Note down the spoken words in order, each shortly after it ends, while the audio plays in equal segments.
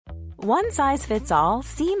One size fits all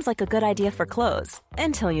seems like a good idea for clothes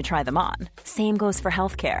until you try them on. Same goes for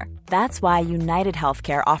healthcare. That's why United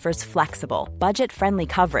Healthcare offers flexible, budget-friendly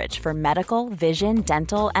coverage for medical, vision,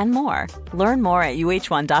 dental, and more. Learn more at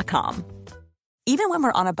uh1.com. Even when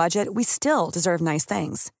we're on a budget, we still deserve nice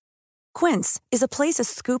things. Quince is a place to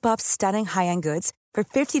scoop up stunning high-end goods for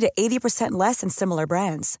 50 to 80% less than similar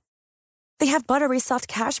brands. They have buttery soft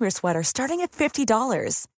cashmere sweaters starting at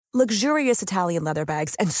 $50, luxurious Italian leather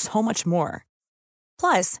bags, and so much more.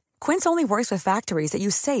 Plus, Quince only works with factories that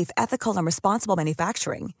use safe, ethical, and responsible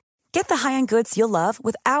manufacturing. Get the high-end goods you'll love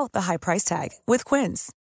without the high price tag with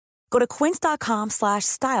Quince. Go to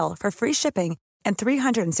quince.com/style for free shipping and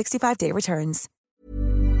 365-day returns.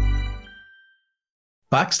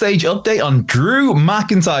 Backstage update on Drew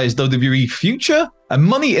McIntyre's WWE future. A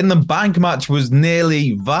Money in the Bank match was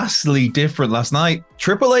nearly vastly different last night.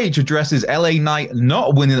 Triple H addresses LA Knight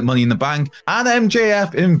not winning the Money in the Bank, and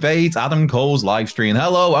MJF invades Adam Cole's live stream.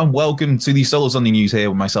 Hello and welcome to the Solo Sunday News here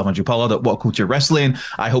with myself, Andrew Pollard at What Culture Wrestling.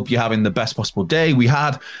 I hope you're having the best possible day. We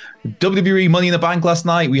had WWE Money in the Bank last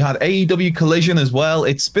night. We had AEW Collision as well.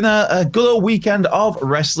 It's been a good old weekend of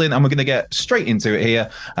wrestling, and we're going to get straight into it here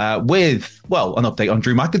with, well, an update on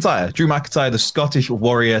Drew McIntyre. Drew McIntyre, the Scottish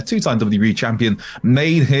Warrior, two-time WWE champion,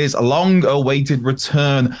 made his long-awaited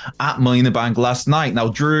return at Money in the Bank last night. Now,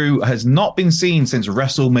 Drew has not been seen since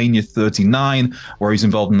WrestleMania 39, where he's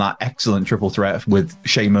involved in that excellent triple threat with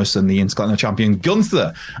Sheamus and the Intercontinental Champion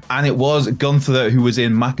Gunther. And it was Gunther who was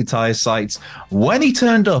in McIntyre's sights when he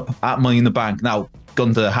turned up at Money in the Bank. Now,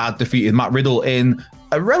 Gunther had defeated Matt Riddle in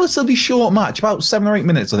a relatively short match, about 7 or 8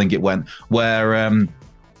 minutes, I think it went, where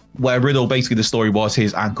Riddle, basically the story was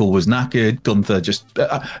his ankle was knackered. Gunther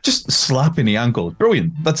just slapping the ankle.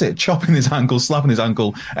 Brilliant. That's it. Chopping his ankle, slapping his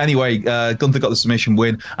ankle. Anyway, Gunther got the submission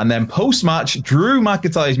win. And then post-match, Drew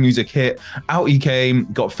McIntyre's music hit. Out he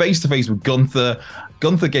came, got face-to-face with Gunther.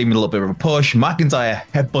 Gunther gave him a little bit of a push. McIntyre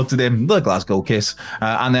headbutted him, the Glasgow kiss,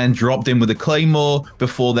 and then dropped him with a Claymore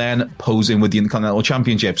before then posing with the Intercontinental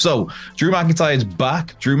Championship. So Drew McIntyre's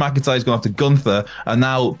back. Drew McIntyre's gone after Gunther, and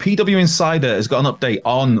now PW Insider has got an update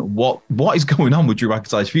on what is going on with Drew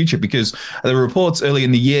McIntyre's future, because there were reports early in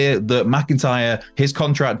the year that McIntyre, his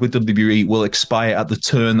contract with WWE will expire at the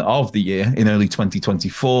turn of the year in early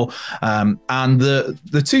 2024, and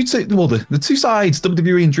the two sides,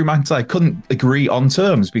 WWE and Drew McIntyre, couldn't agree on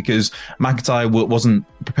terms because McIntyre wasn't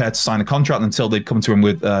prepared to sign a contract until they'd come to him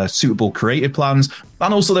with suitable creative plans,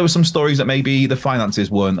 and also there were some stories that maybe the finances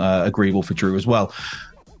weren't agreeable for Drew as well.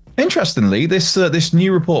 Interestingly, this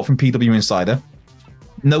new report from PW Insider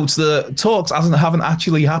notes that talks haven't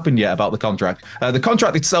actually happened yet about the contract. The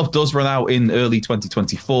contract itself does run out in early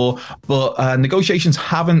 2024, but negotiations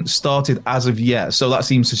haven't started as of yet. So that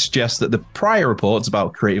seems to suggest that the prior reports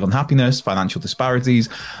about creative unhappiness, financial disparities,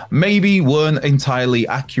 maybe weren't entirely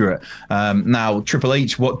accurate. Now, Triple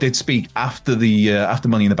H did speak after after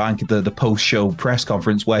Money in the Bank, the post-show press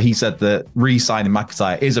conference, where he said that re-signing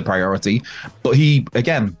McIntyre is a priority, but he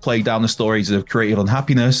again played down the stories of creative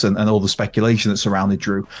unhappiness and all the speculation that surrounded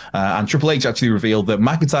Drew. And Triple H actually revealed that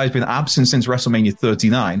McIntyre's been absent since WrestleMania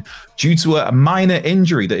 39 due to a minor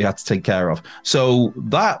injury that he had to take care of. So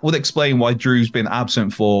that would explain why Drew's been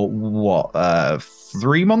absent for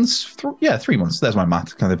 3 months? 3 months. There's my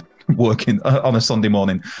math kind of working on a Sunday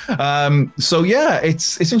morning. So yeah,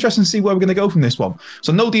 it's interesting to see where we're going to go from this one.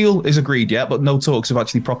 So no deal is agreed yet, but no talks have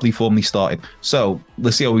actually properly formally started. So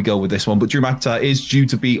let's see how we go with this one. But Drew McIntyre is due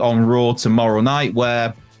to be on Raw tomorrow night,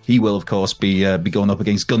 where he will, of course, be going up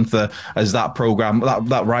against Gunther as that program,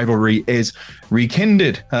 that rivalry is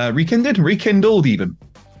rekindled even.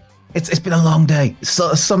 It's been a long day.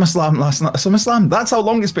 SummerSlam last night. SummerSlam, that's how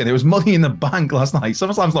long it's been. It was Money in the Bank last night.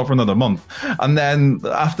 SummerSlam's not for another month. And then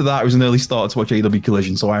after that, it was an early start to watch AEW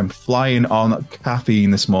Collision. So I'm flying on caffeine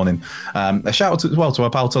this morning. A shout out as well to our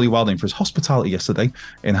pal Tully Wilding for his hospitality yesterday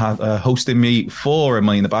in hosting me for a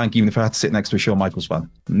Money in the Bank, even if I had to sit next to a Shawn Michaels fan.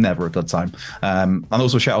 Never a good time. And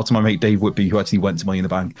also shout out to my mate Dave Whitby, who actually went to Money in the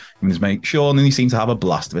Bank with his mate Sean, and he seemed to have a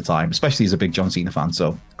blast of a time, especially as a big John Cena fan.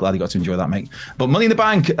 So glad he got to enjoy that, mate. But Money in the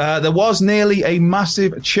Bank, there was nearly a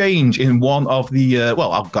massive change in one of the,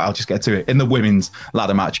 I'll just get to it, in the women's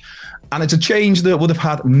ladder match. And it's a change that would have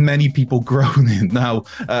had many people groaning. Now,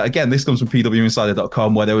 again, this comes from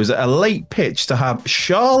pwinsider.com, where there was a late pitch to have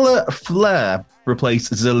Charlotte Flair replace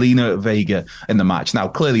Zelina Vega in the match. Now,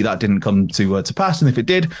 clearly that didn't come to pass, and if it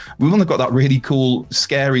did, we wouldn't have got that really cool,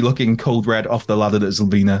 scary-looking Code Red off the ladder that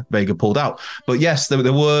Zelina Vega pulled out. But yes, there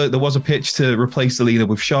was a pitch to replace Zelina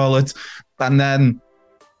with Charlotte, and then,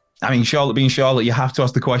 I mean, Charlotte being Charlotte, you have to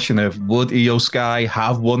ask the question of, would Io Sky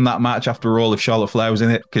have won that match after all if Charlotte Flair was in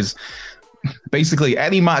it? Because basically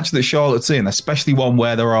any match that Charlotte's in, especially one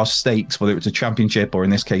where there are stakes, whether it's a championship or in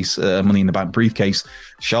this case, Money in the Bank briefcase,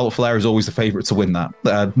 Charlotte Flair is always the favorite to win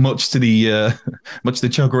that, much to the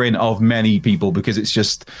chagrin of many people, because it's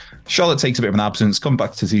just Charlotte takes a bit of an absence, comes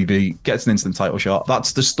back to TV, gets an instant title shot.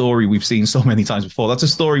 That's the story we've seen so many times before. That's a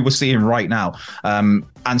story we're seeing right now.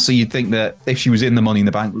 And so you'd think that if she was in the Money in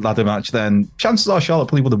the Bank ladder match, then chances are Charlotte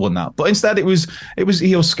probably would have won that. But instead, it was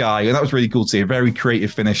Io Sky, and that was really cool to see. A very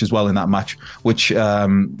creative finish as well in that match, which,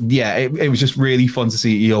 it was just really fun to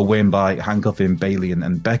see Io win by handcuffing Bayley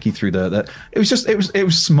and Becky through it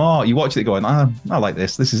was smart. You watched it going, I like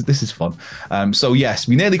this. This is fun. So yes,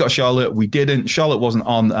 we nearly got Charlotte. We didn't. Charlotte wasn't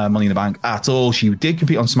on Money in the Bank at all. She did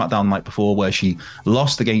compete on SmackDown the night before, where she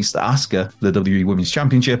lost against Asuka, the WWE Women's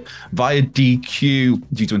Championship, via DQ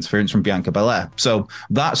due to interference from Bianca Belair. So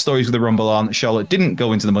that story's with the Rumble on. Charlotte didn't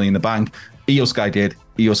go into the Money in the Bank. Io Sky did.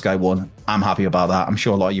 Io Sky won. I'm happy about that. I'm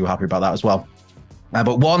sure a lot of you are happy about that as well.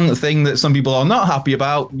 But one thing that some people are not happy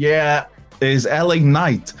about, is LA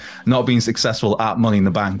Knight not being successful at Money in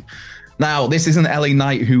the Bank. Now, this isn't LA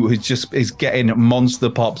Knight who is getting monster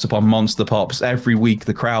pops upon monster pops. Every week,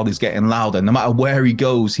 the crowd is getting louder. No matter where he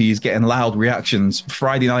goes, he is getting loud reactions.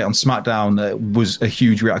 Friday night on SmackDown was a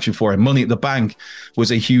huge reaction for him. Money at the Bank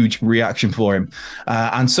was a huge reaction for him.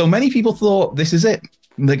 And so many people thought, this is it.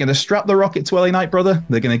 They're going to strap the rocket to LA Knight, brother.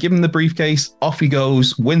 They're going to give him the briefcase. Off he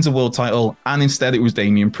goes, wins a world title. And instead, it was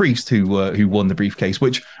Damian Priest who won the briefcase,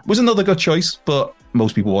 which was another good choice. But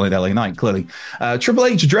most people wanted LA Knight, clearly. Triple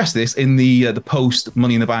H addressed this in the post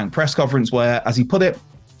Money in the Bank press conference, where, as he put it,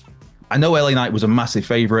 I know LA Knight was a massive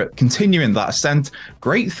favourite. Continuing that ascent,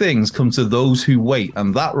 great things come to those who wait,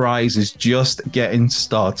 and that rise is just getting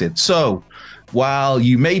started. So, while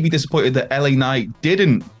you may be disappointed that LA Knight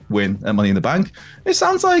didn't win at Money in the Bank, it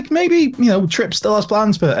sounds like maybe, Tripp still has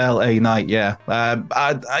plans for LA Knight.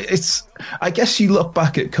 I guess you look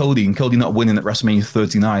back at Cody and Cody not winning at WrestleMania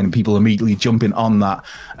 39 and people immediately jumping on that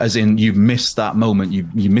as in you've missed that moment,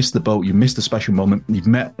 you missed the boat, you missed the special moment, you've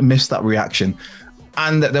missed that reaction.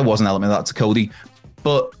 And there was an element of that to Cody,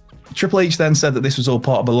 but Triple H then said that this was all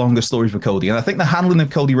part of a longer story for Cody, and I think the handling of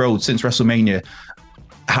Cody Rhodes since WrestleMania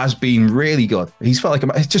has been really good. He's felt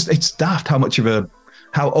like it's daft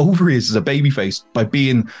how over he is as a babyface by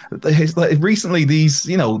being recently these,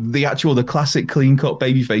 the classic clean cut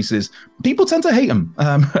baby faces. People tend to hate him.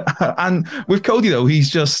 And with Cody though, he's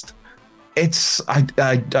just,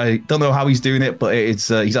 I don't know how he's doing it, but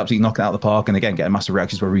he's absolutely knocking it out of the park. And again, getting massive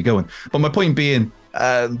reactions wherever he's going. But my point being,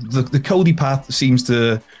 the Cody path seems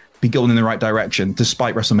to be going in the right direction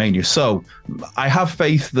despite WrestleMania. So I have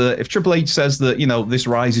faith that if Triple H says that, this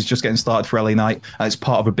rise is just getting started for LA Knight and it's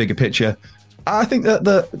part of a bigger picture, I think that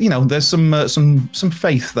there's some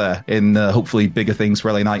faith there in hopefully bigger things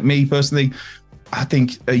for LA Knight. Me personally, I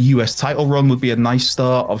think a US title run would be a nice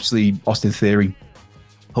start. Obviously, Austin Theory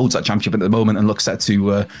holds that championship at the moment and looks set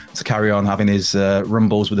to carry on having his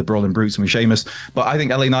rumbles with the Brawling Brutes and with Sheamus. But I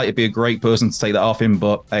think LA Knight would be a great person to take that off him.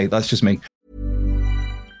 But hey, that's just me.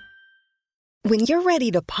 When you're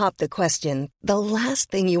ready to pop the question, the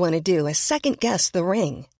last thing you want to do is second guess the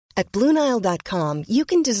ring. At BlueNile.com, you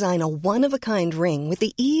can design a one-of-a-kind ring with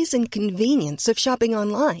the ease and convenience of shopping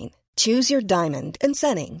online. Choose your diamond and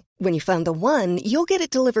setting. When you find the one, you'll get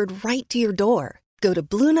it delivered right to your door. Go to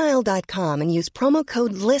BlueNile.com and use promo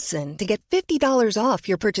code LISTEN to get $50 off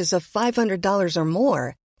your purchase of $500 or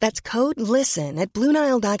more. That's code LISTEN at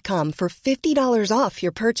BlueNile.com for $50 off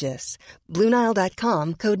your purchase.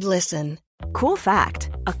 BlueNile.com, code LISTEN. Cool fact,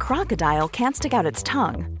 a crocodile can't stick out its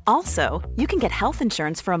tongue. Also, you can get health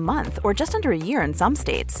insurance for a month or just under a year in some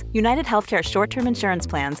states. United Healthcare short-term insurance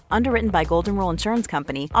plans, underwritten by Golden Rule Insurance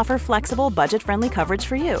Company, offer flexible, budget-friendly coverage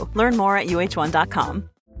for you. Learn more at uh1.com.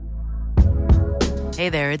 Hey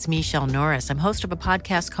there, it's Michelle Norris. I'm host of a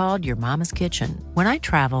podcast called Your Mama's Kitchen. When I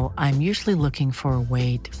travel, I'm usually looking for a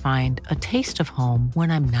way to find a taste of home when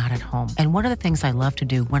I'm not at home. And one of the things I love to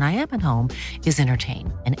do when I am at home is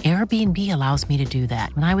entertain. And Airbnb allows me to do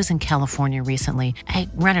that. When I was in California recently, I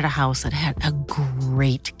rented a house that had a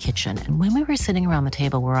great kitchen. And when we were sitting around the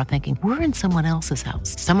table, we were all thinking, we're in someone else's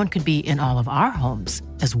house. Someone could be in all of our homes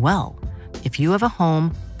as well. If you have a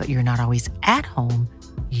home, but you're not always at home,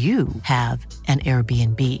 you have an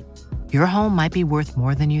Airbnb. Your home might be worth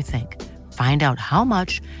more than you think. Find out how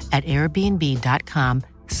much at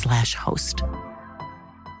airbnb.com/host.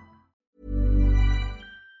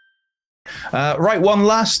 Right, one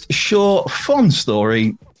last short, fun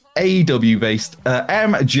story. AEW based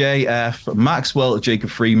MJF, Maxwell Jacob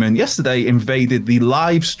Freeman, yesterday invaded the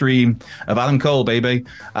live stream of Adam Cole, baby.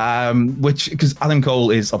 Because Adam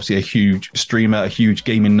Cole is obviously a huge streamer, a huge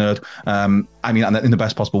gaming nerd. I mean, in the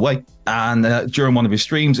best possible way. And during one of his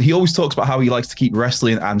streams, he always talks about how he likes to keep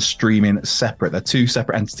wrestling and streaming separate. They're two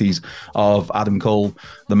separate entities of Adam Cole,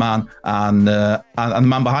 the man, and the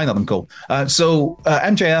man behind Adam Cole. So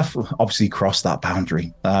MJF obviously crossed that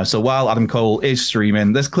boundary. So while Adam Cole is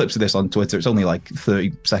streaming, there's clips of this on Twitter. It's only like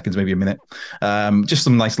 30 seconds, maybe a minute. Just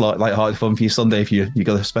some nice light-hearted fun for your Sunday if you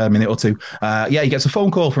got a spare minute or two. He gets a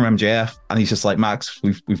phone call from MJF, and he's just like, Max,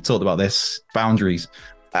 we've talked about this, boundaries.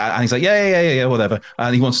 And he's like, yeah, whatever.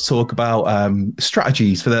 And he wants to talk about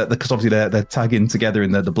strategies for because obviously they're tagging together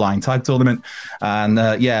in the blind tag tournament. And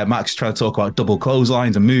Max trying to talk about double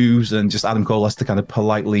clotheslines and moves, and just Adam Cole has to kind of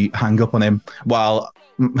politely hang up on him while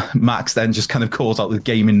Max then just kind of calls out the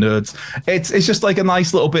gaming nerds. It's just like a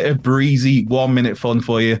nice little bit of breezy 1 minute fun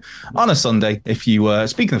for you on a Sunday. If you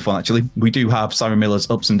speaking of fun, actually, we do have Simon Miller's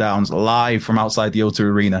Ups and Downs live from outside the O2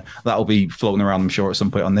 Arena. That'll be floating around, I'm sure, at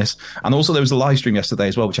some point on this. And also there was a live stream yesterday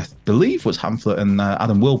as well, which I believe was Hamflet and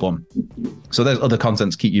Adam Wilborn. So there's other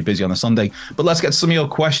content to keep you busy on a Sunday. But let's get to some of your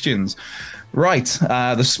questions. Right,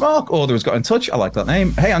 the Smark Order has got in touch. I like that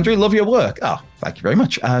name. Hey, Andrew, love your work. Thank you very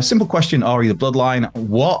much. Simple question, Ari, the Bloodline.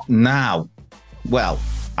 What now? Well,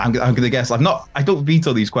 I'm going to guess. I don't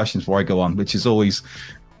veto these questions before I go on, which is always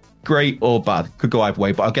great or bad. Could go either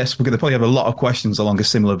way, but I guess we're going to probably have a lot of questions along a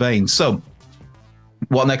similar vein. So,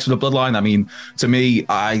 what next for the Bloodline? I mean, to me,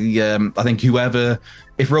 I think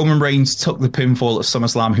if Roman Reigns took the pinfall at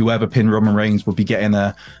SummerSlam, whoever pinned Roman Reigns would be getting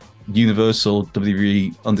a Universal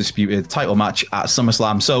WWE Undisputed title match at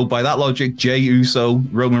SummerSlam. So by that logic, Jey Uso,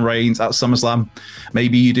 Roman Reigns at SummerSlam.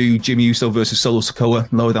 Maybe you do Jimmy Uso versus Solo Sikoa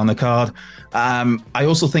lower down the card. I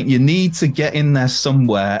also think you need to get in there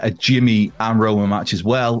somewhere a Jimmy and Roman match as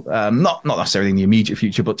well. Not necessarily in the immediate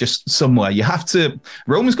future, but just somewhere. You have to.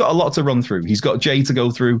 Roman's got a lot to run through. He's got Jey to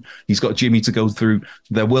go through. He's got Jimmy to go through.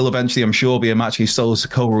 There will eventually, I'm sure, be a match against Solo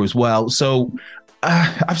Sikoa as well. So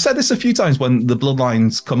I've said this a few times when the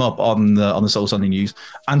Bloodlines come up on the Soul Sunday News,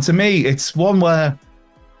 and to me, it's one where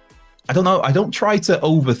I don't know. I don't try to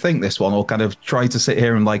overthink this one or kind of try to sit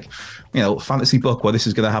here and fantasy book where this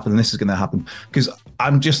is going to happen and this is going to happen, because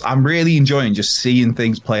I'm really enjoying just seeing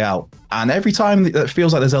things play out. And every time it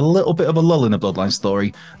feels like there's a little bit of a lull in the Bloodline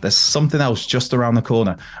story, there's something else just around the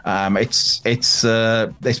corner. It's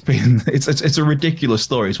a ridiculous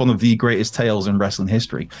story. It's one of the greatest tales in wrestling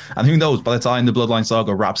history. And who knows, by the time the Bloodline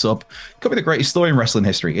saga wraps up, it could be the greatest story in wrestling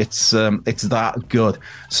history. It's that good.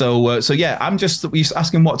 So yeah, I'm just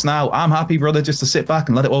asking what's now. I'm happy, brother, just to sit back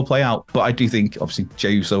and let it all play out. But I do think, obviously,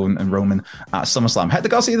 Jey Uso and Roman at SummerSlam. Hector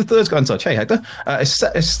Garcia III's got in touch. Hey, Hector.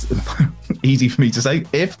 It's easy for me to say.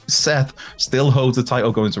 If Seth still holds the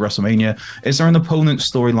title going to WrestleMania, is there an opponent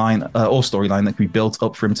storyline that can be built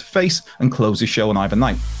up for him to face and close the show on either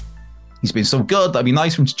night? He's been so good, that'd be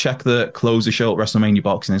nice for him to check the close the show at WrestleMania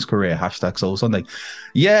box in his career. # Soul Sunday.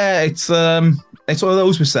 Yeah, it's one of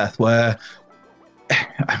those with Seth where,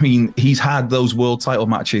 I mean, he's had those world title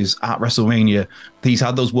matches at WrestleMania. He's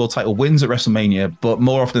had those world title wins at WrestleMania, but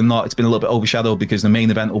more often than not, it's been a little bit overshadowed because the main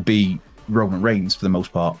event will be Roman Reigns for the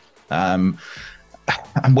most part.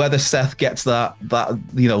 And whether Seth gets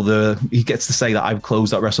he gets to say that I've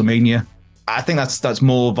closed at WrestleMania, I think that's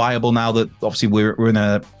more viable now that obviously we're in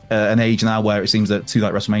an age now where it seems that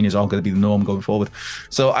 2-night WrestleManias are going to be the norm going forward.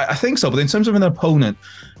 So I think so. But in terms of an opponent,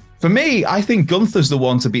 for me, I think Gunther's the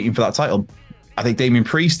one to beat him for that title. I think Damian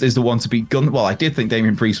Priest is the one to beat Gunther. Well, I did think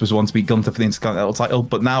Damian Priest was the one to beat Gunther for the Intercontinental title,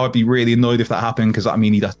 but now I'd be really annoyed if that happened, because I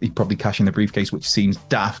mean he'd probably cash in the briefcase, which seems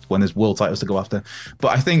daft when there's world titles to go after.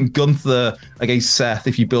 But I think Gunther against Seth,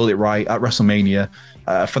 if you build it right at WrestleMania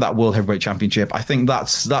for that World Heavyweight Championship, I think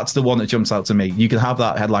that's the one that jumps out to me. You can have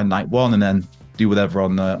that headline night 1 and then do whatever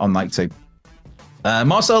on night 2.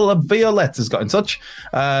 Marcel Violette has got in touch.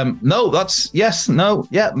 That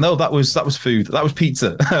was food. That was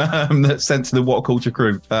pizza that's sent to the What Culture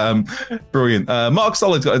crew. Brilliant. Mark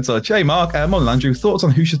Solid's got in touch. Hey, Mark. Morning, Andrew. Thoughts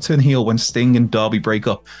on who should turn heel when Sting and Darby break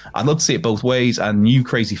up? I'd love to see it both ways, and new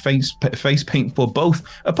crazy face paint for both.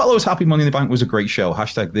 Apollo's Happy Money in the Bank was a great show.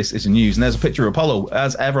 # This is news. And there's a picture of Apollo,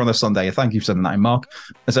 as ever on a Sunday. Thank you for sending that in, Mark.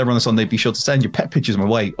 As ever on a Sunday, be sure to send your pet pictures my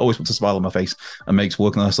way. Always puts a smile on my face and makes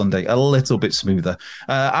working on a Sunday a little bit smoother.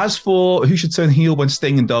 As for who should turn heel when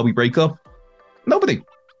Sting and Darby break up, nobody.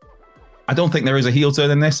 I don't think there is a heel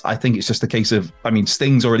turn in this. I think it's just a case of,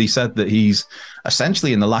 Sting's already said that he's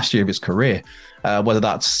essentially in the last year of his career, whether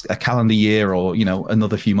that's a calendar year or,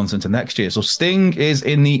 another few months into next year. So Sting is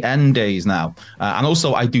in the end days now. And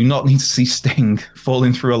also, I do not need to see Sting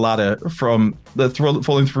falling through a ladder falling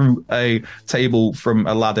through a table from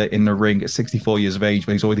a ladder in the ring at 64 years of age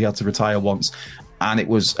when he's already had to retire once. And it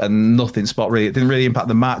was a nothing spot, really. It didn't really impact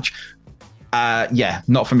the match. Yeah,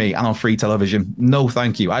 not for me. And on free television, no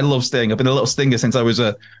thank you. I love Sting. I've been a little Stinger since I was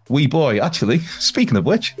a wee boy. Actually, speaking of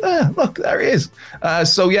which, look, there he is.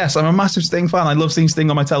 So yes, I'm a massive Sting fan. I love seeing Sting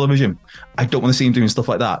on my television. I don't want to see him doing stuff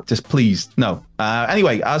like that. Just please, no.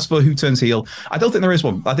 Anyway, as for who turns heel, I don't think there is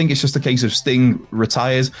one. I think it's just a case of Sting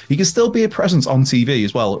retires. He can still be a presence on TV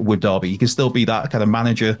as well with Darby. He can still be that kind of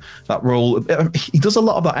manager, that role. He does a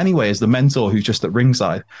lot of that anyway as the mentor who's just at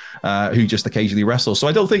ringside, who just occasionally wrestles. So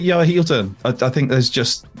I don't think a heel turn. I think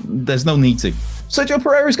there's no need to. Sergio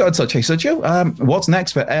Pereira's got a touch. Hey, Sergio, what's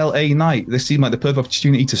next for LA Knight? This seemed like the perfect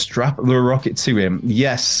opportunity to strap the rocket to him.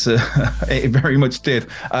 Yes, it very much did.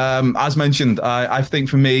 As mentioned, I think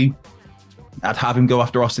for me, I'd have him go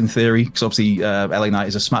after Austin Theory, because obviously LA Knight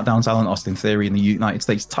is a SmackDown talent. Austin Theory in the United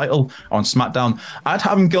States title on SmackDown. I'd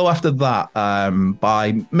have him go after that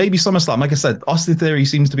by maybe SummerSlam. Like I said, Austin Theory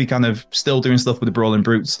seems to be kind of still doing stuff with the Brawling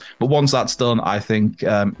Brutes. But once that's done, I think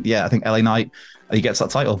LA Knight, he gets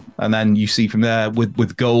that title. And then you see from there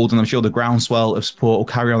with Gold, and I'm sure the groundswell of support will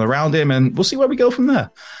carry on around him, and we'll see where we go from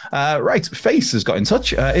there. Right, Face has got in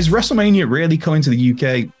touch. Is WrestleMania really coming to the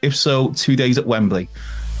UK? If so, 2 days at Wembley.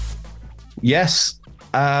 Yes,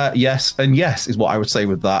 yes, and yes is what I would say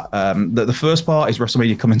with that. The first part is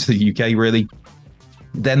WrestleMania coming to the UK, really.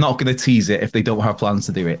 They're not going to tease it if they don't have plans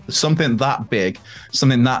to do it. Something that big,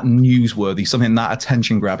 something that newsworthy, something that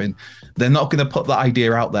attention-grabbing, they're not going to put that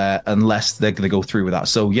idea out there unless they're going to go through with that.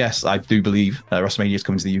 So yes, I do believe WrestleMania is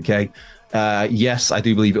coming to the UK. Yes, I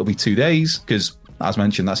do believe it'll be 2 days, because as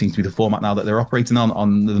mentioned, that seems to be the format now that they're operating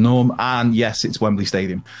on the norm. And yes, it's Wembley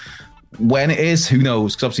Stadium. When it is, who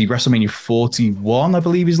knows? Because obviously WrestleMania 41, I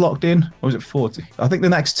believe, is locked in. Or is it 40? I think the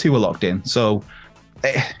next two are locked in. So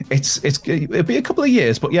it'll be a couple of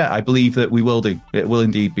years, but yeah, I believe that we will do. It will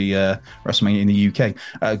indeed be WrestleMania in the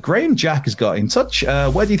UK. Graham Jack has got in touch.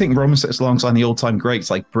 Where do you think Roman sits alongside the all-time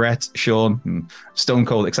greats like Brett, Shawn, Stone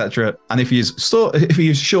Cold, etc.? And if he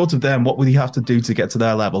is short of them, what would he have to do to get to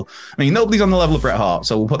their level? I mean, nobody's on the level of Bret Hart,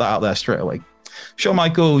 so we'll put that out there straight away. Shawn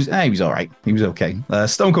Michaels, he was all right. He was okay.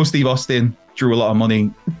 Stone Cold Steve Austin drew a lot of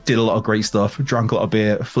money, did a lot of great stuff, drank a lot of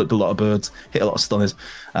beer, flipped a lot of birds, hit a lot of stunners.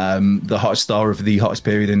 The hottest star of the hottest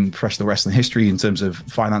period in professional wrestling history in terms of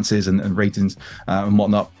finances and ratings and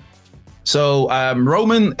whatnot. So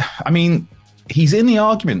Roman, I mean, he's in the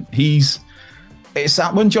argument. It's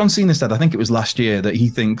when John Cena said, I think it was last year, that he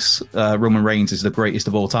thinks Roman Reigns is the greatest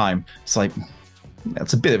of all time. It's like,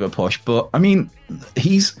 that's a bit of a push, but I mean,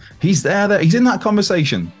 he's there. He's in that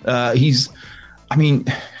conversation.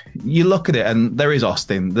 You look at it, and there is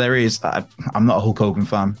Austin. There is. I'm not a Hulk Hogan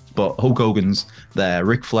fan, but Hulk Hogan's there.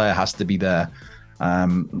 Ric Flair has to be there.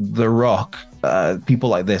 The Rock, people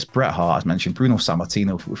like this. Bret Hart, as mentioned. Bruno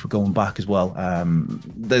Sammartino, if we're going back as well.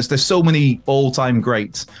 There's so many all-time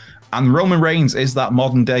greats. And Roman Reigns is that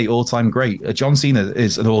modern day all-time great. John Cena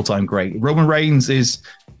is an all-time great. Roman Reigns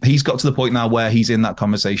he's got to the point now where he's in that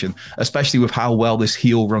conversation, especially with how well this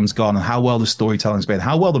heel run's gone and how well the storytelling's been,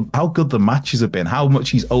 how good the matches have been, how much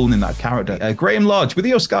he's owning that character. Graham Lodge, with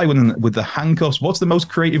Io Sky winning with the handcuffs, what's the most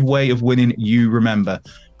creative way of winning you remember?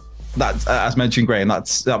 That, as mentioned, Graham,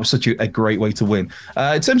 that was such a great way to win.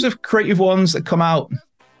 In terms of creative ones that come out,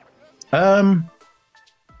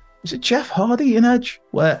 is it Jeff Hardy in Edge,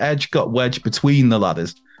 where Edge got wedged between the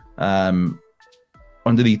ladders,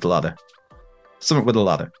 underneath the ladder? Something with a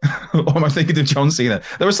ladder. Or am I thinking of John Cena?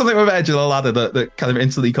 There was something with Edge and a ladder that kind of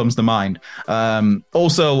instantly comes to mind.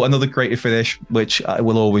 Also, another creative finish, which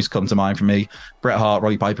will always come to mind for me, Bret Hart,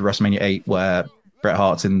 Roddy Piper, WrestleMania 8, where Bret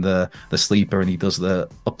Hart's in the sleeper and he does the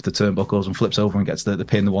up the turnbuckles and flips over and gets the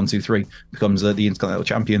pin, the 1, 2, 3, becomes the Intercontinental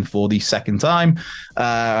Champion for the second time,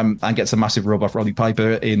 and gets a massive rub off Roddy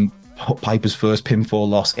Piper in Piper's first pinfall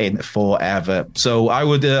loss in forever. So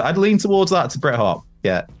I'd lean towards that to Bret Hart.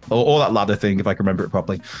 Yeah, or that ladder thing, if I can remember it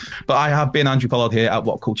properly. But I have been Andrew Pollard here at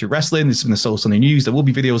What Culture Wrestling. This has been the Soul Sunday News. There will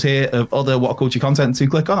be videos here of other What Culture content to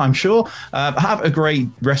click on, I'm sure. Have a great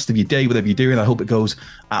rest of your day, whatever you're doing. I hope it goes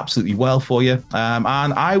absolutely well for you. And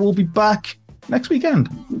I will be back next weekend.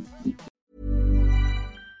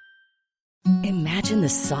 Imagine the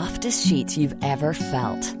softest sheets you've ever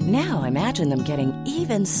felt. Now imagine them getting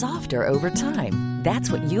even softer over time.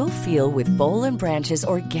 That's what you'll feel with Boll & Branch's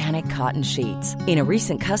organic cotton sheets. In a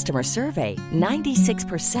recent customer survey,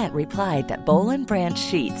 96% replied that Boll & Branch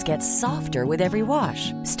sheets get softer with every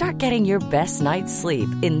wash. Start getting your best night's sleep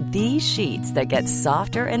in these sheets that get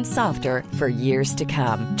softer and softer for years to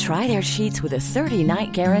come. Try their sheets with a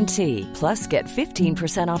 30-night guarantee. Plus, get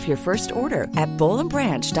 15% off your first order at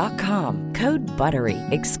bollandbranch.com. Code BUTTERY.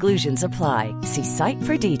 Exclusions apply. See site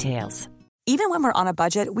for details. Even when we're on a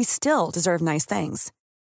budget, we still deserve nice things.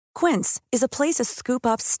 Quince is a place to scoop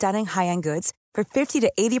up stunning high-end goods for 50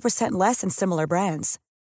 to 80% less than similar brands.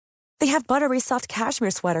 They have buttery soft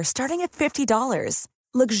cashmere sweaters starting at $50,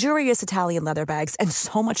 luxurious Italian leather bags, and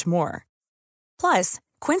so much more. Plus,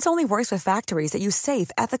 Quince only works with factories that use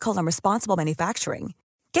safe, ethical, and responsible manufacturing.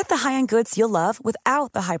 Get the high-end goods you'll love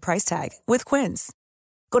without the high price tag with Quince.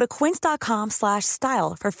 Go to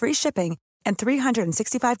quince.com/style for free shipping and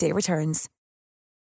 365-day returns.